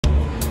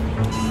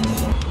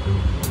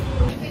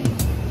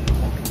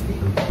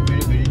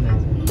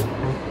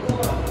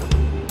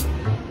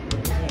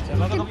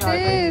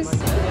is.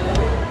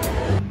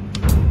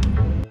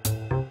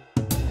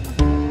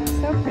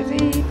 So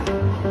pretty.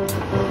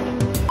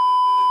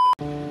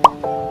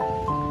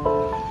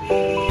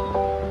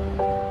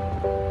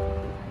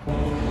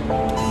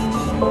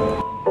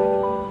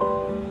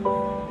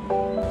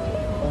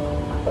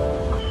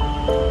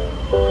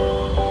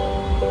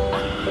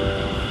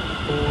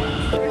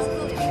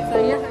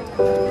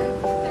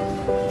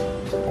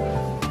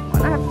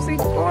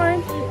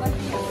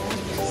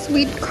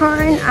 Sweet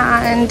corn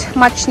and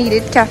much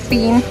needed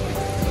caffeine.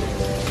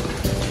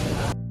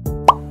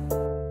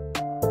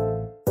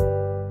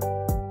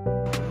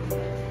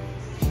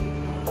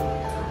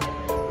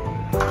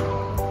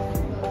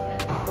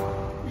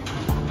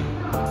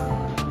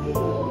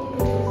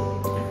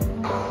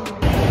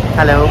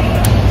 Hello.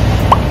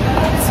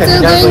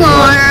 Still going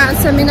on.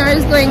 Seminar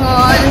is going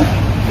on.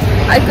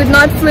 I could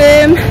not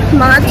film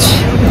much,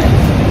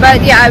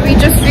 but yeah, we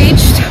just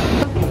reached.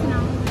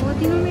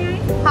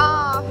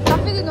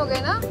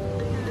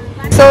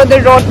 So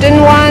the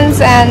rotten ones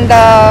and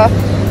the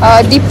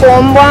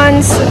deformed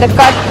ones, the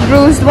cut,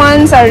 bruised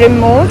ones are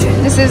removed.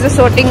 This is the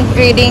sorting,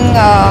 grading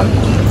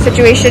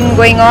situation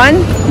going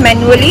on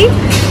manually.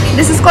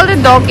 This is called a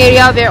dock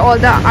area where all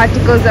the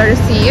articles are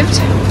received.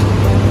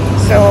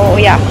 So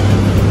yeah.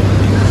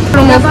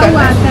 Remove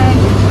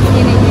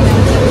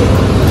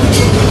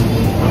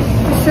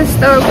this is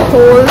the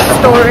cold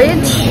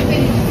storage.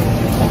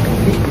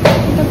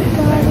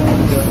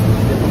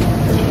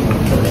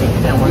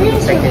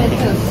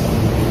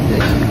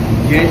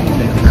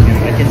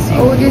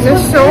 Oh, these are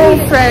so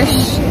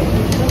fresh.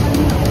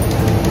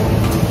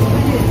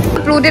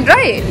 Proved it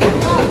right.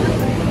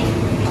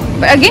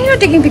 But again, you're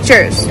taking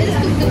pictures.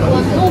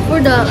 No, for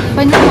the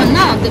final one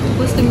now.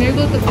 Because the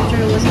miracle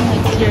picture wasn't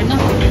like here now.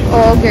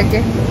 Oh, okay,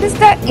 okay. This is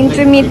the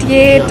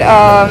intermediate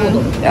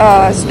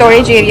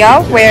storage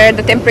area where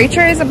the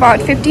temperature is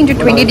about 15 to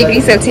 20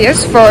 degrees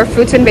Celsius for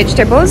fruits and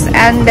vegetables,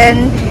 and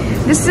then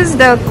this is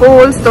the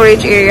cold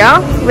storage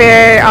area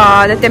where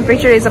the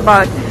temperature is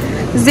about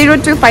 0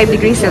 to 5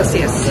 degrees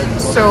Celsius.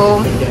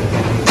 So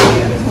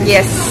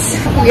yes,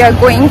 we are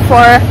going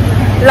for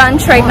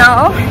lunch right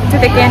now to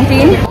the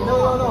canteen.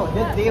 No,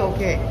 that day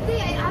okay.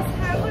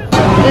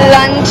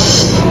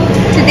 Lunch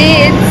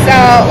today, it's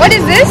what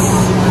is this?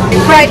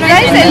 Fried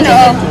rice and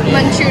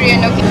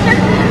Manchurian. Okay.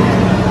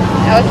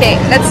 Okay,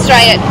 let's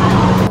try it.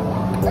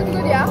 That's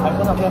good, yeah.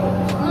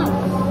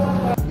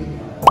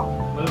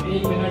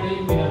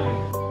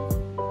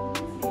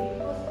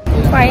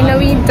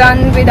 Finally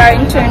done with our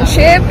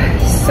internship.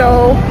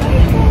 So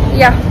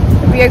yeah,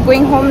 we are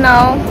going home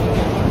now.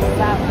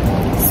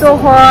 So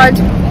hot.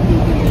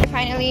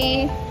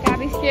 Finally,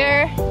 Gab is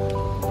here.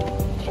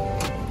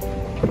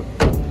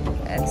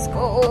 Let's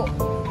go.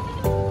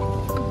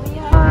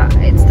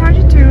 It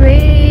started to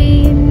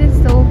rain.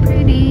 It's so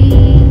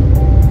pretty.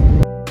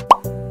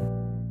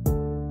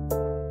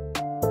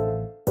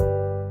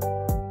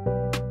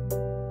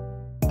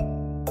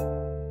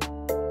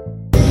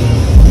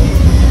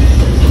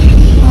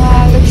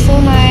 Looks so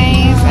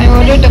nice. I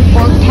ordered a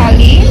pork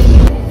thali.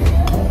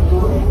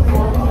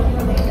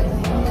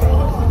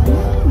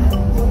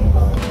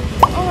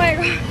 Oh my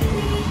god.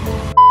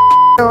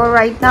 So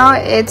right now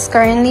it's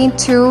currently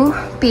 2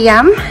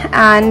 p.m.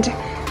 and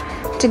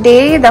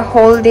today the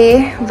whole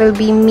day will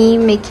be me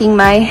making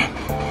my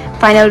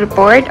final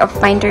report of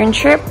my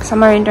internship,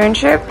 summer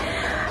internship.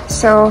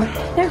 So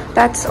yeah,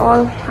 that's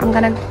all I'm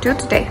gonna do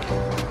today.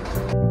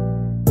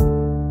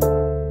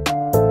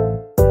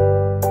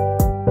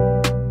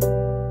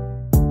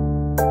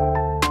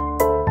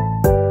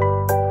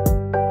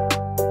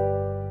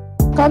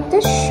 Got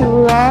this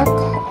shoe rack,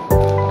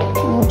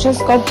 it just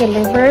got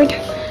delivered.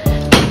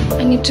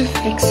 I need to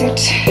fix it.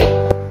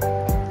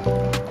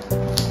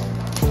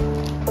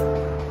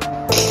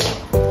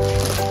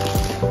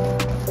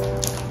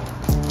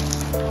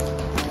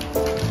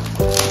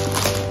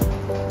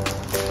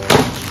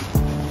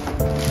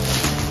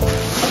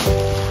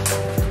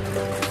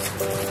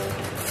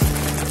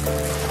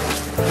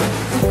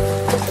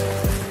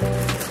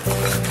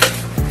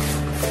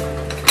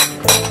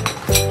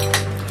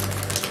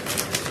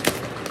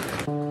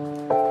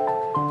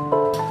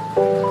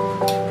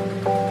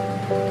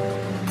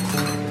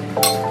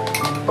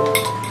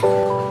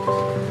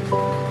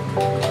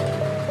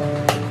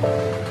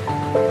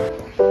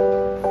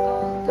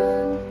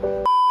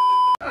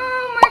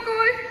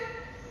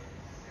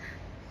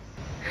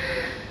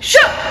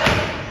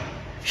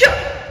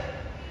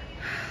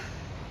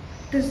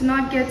 Does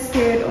not get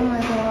scared. Oh my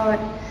god.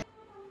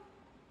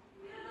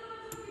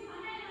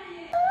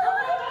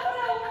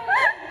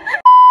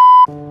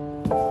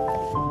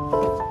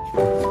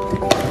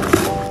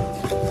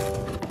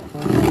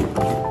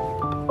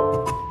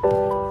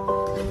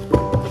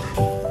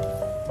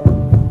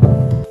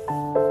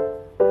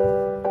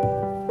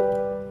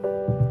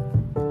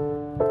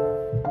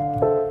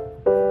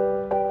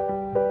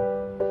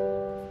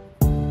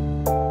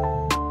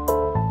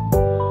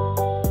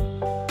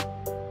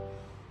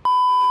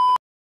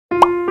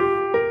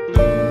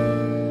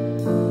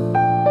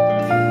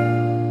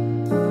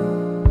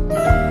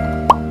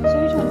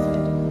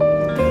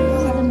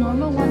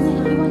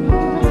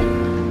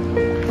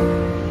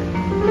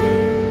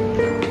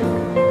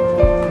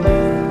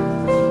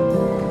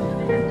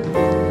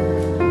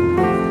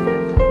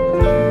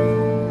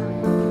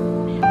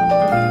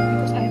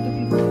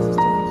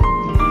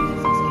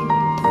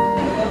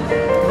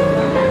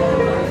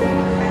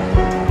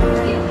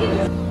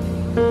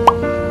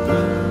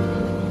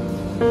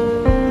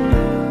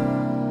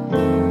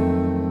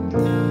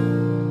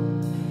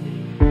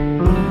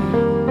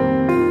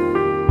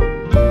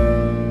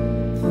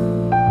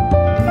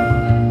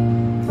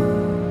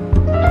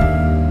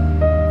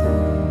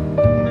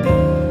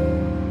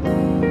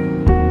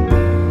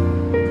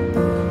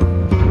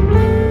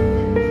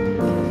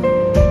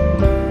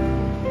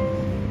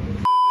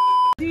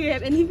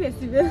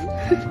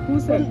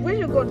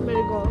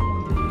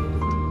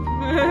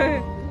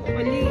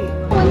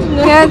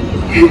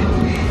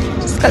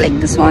 Just collect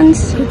this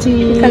ones.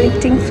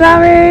 Collecting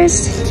flowers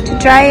to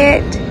dry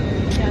it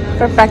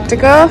for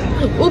practical.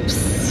 Oops.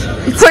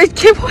 So it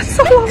came on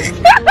so long.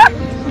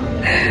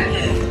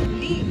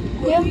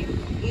 Yeah.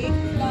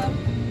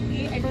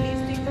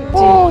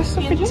 Oh,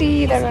 so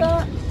pretty. That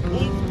one.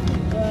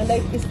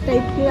 Like इस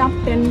type के आप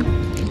 10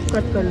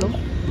 cut कर लो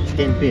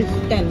 10 piece.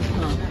 10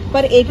 हाँ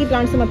पर एक ही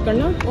plant से मत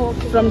करना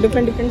from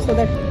different different so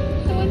that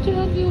I want to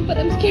help you, but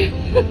I'm scared.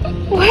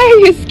 Why are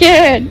you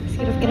scared?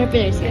 Scared of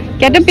caterpillars. Yeah.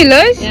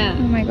 Caterpillars?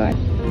 Yeah. Oh my god.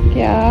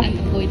 Yeah. I'm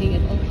avoiding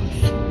it all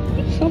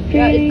costs. So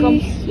pretty.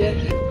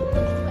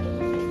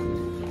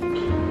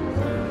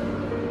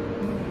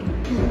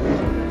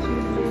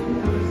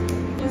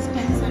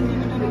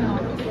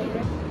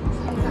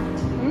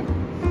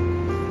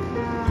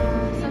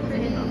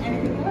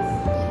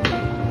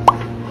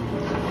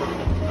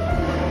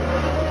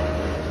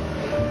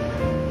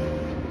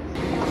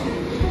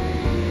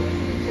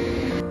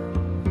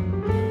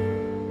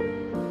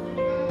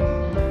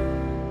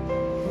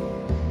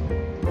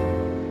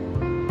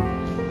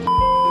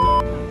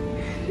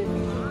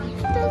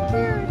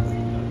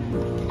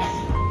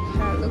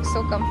 Looks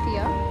so comfy,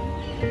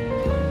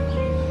 huh?